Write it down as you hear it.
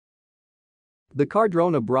The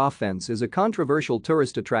Cardrona Bra Fence is a controversial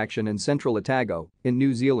tourist attraction in Central Otago, in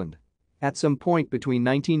New Zealand. At some point between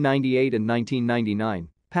 1998 and 1999,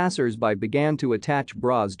 passers-by began to attach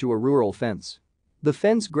bras to a rural fence. The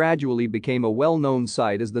fence gradually became a well-known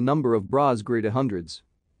sight as the number of bras grew to hundreds.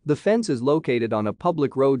 The fence is located on a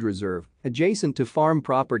public road reserve, adjacent to farm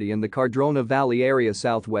property in the Cardrona Valley area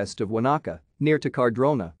southwest of Wanaka, near to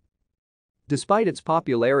Cardrona. Despite its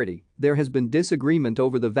popularity, there has been disagreement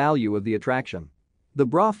over the value of the attraction. The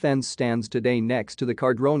Bra Fence stands today next to the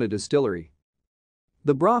Cardrona distillery.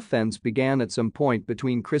 The Bra Fence began at some point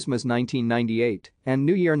between Christmas 1998 and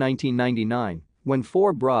New Year 1999, when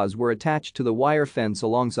 4 bras were attached to the wire fence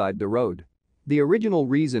alongside the road. The original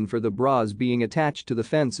reason for the bras being attached to the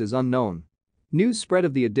fence is unknown. News spread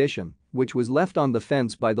of the addition, which was left on the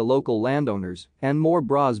fence by the local landowners, and more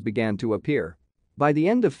bras began to appear. By the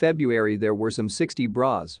end of February there were some 60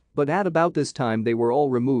 bras, but at about this time they were all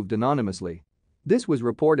removed anonymously. This was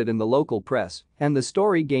reported in the local press, and the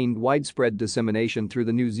story gained widespread dissemination through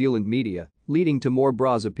the New Zealand media, leading to more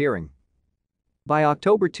bras appearing. By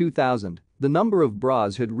October 2000, the number of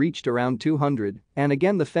bras had reached around 200, and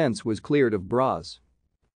again the fence was cleared of bras.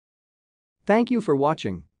 Thank you for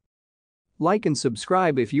watching. Like and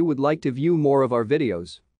subscribe if you would like to view more of our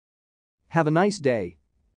videos. Have a nice day.